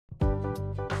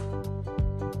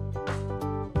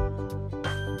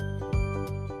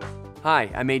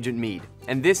Hi, I'm Agent Meade,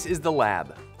 and this is The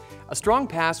Lab. A strong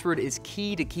password is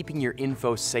key to keeping your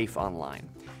info safe online.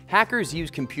 Hackers use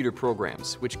computer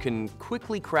programs, which can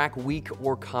quickly crack weak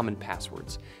or common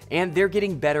passwords, and they're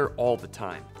getting better all the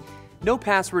time. No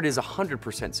password is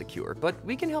 100% secure, but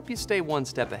we can help you stay one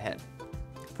step ahead.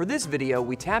 For this video,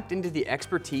 we tapped into the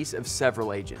expertise of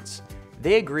several agents.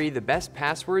 They agree the best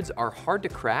passwords are hard to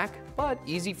crack, but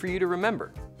easy for you to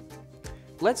remember.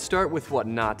 Let's start with what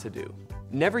not to do.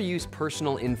 Never use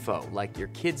personal info like your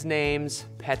kids' names,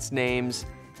 pets' names,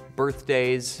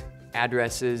 birthdays,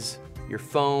 addresses, your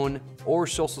phone, or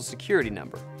social security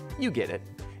number. You get it.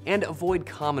 And avoid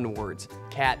common words,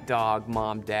 cat, dog,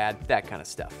 mom, dad, that kind of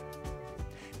stuff.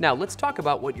 Now let's talk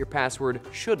about what your password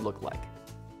should look like.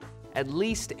 At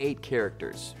least 8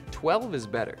 characters. 12 is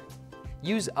better.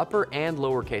 Use upper and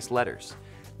lowercase letters,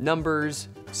 numbers,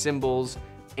 symbols,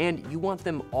 and you want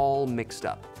them all mixed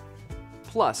up.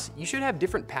 Plus, you should have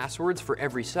different passwords for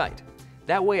every site.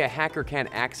 That way a hacker can't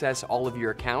access all of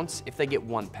your accounts if they get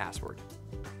one password.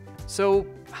 So,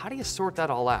 how do you sort that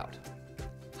all out?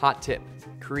 Hot tip,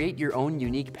 create your own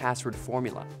unique password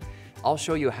formula. I'll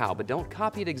show you how, but don't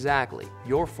copy it exactly.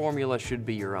 Your formula should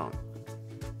be your own.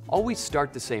 Always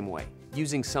start the same way,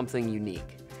 using something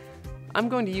unique. I'm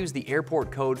going to use the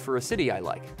airport code for a city I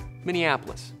like,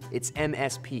 Minneapolis. It's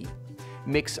MSP.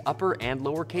 Mix upper and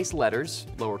lowercase letters,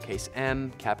 lowercase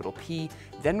m, capital P,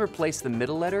 then replace the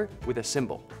middle letter with a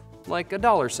symbol, like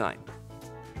a $sign.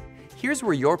 Here's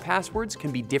where your passwords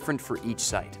can be different for each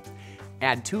site.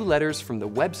 Add 2 letters from the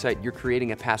website you're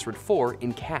creating a password for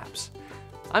in caps.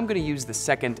 I'm going to use the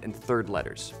second and third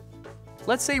letters.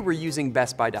 Let's say we're using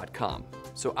bestbuy.com,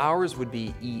 so ours would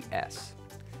be ES.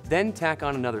 Then tack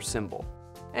on another symbol,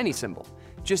 any symbol.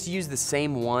 Just use the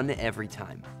same one every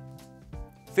time.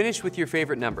 Finish with your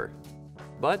favorite number,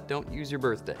 but don't use your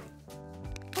birthday.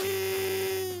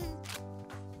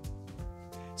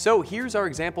 So here's our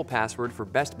example password for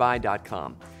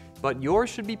bestbuy.com, but yours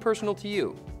should be personal to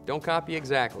you. Don't copy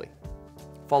exactly.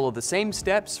 Follow the same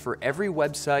steps for every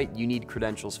website you need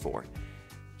credentials for.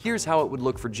 Here's how it would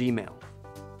look for Gmail.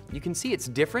 You can see it's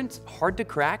different, hard to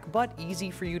crack, but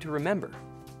easy for you to remember.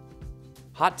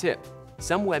 Hot tip,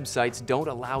 some websites don't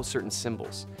allow certain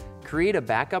symbols. Create a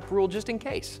backup rule just in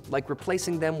case, like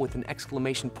replacing them with an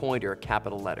exclamation point or a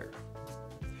capital letter.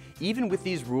 Even with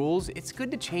these rules, it's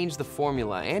good to change the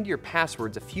formula and your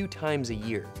passwords a few times a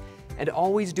year. And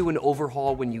always do an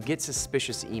overhaul when you get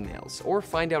suspicious emails or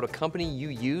find out a company you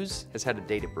use has had a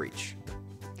data breach.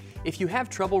 If you have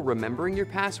trouble remembering your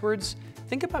passwords,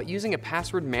 think about using a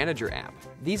password manager app.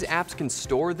 These apps can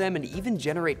store them and even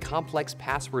generate complex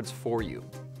passwords for you.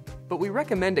 But we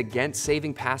recommend against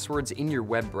saving passwords in your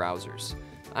web browsers.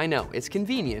 I know, it's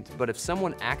convenient, but if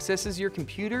someone accesses your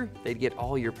computer, they'd get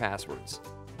all your passwords.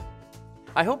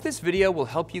 I hope this video will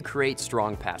help you create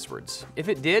strong passwords. If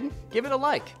it did, give it a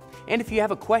like. And if you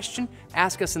have a question,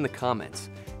 ask us in the comments.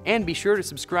 And be sure to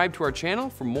subscribe to our channel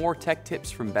for more tech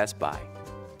tips from Best Buy.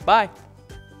 Bye!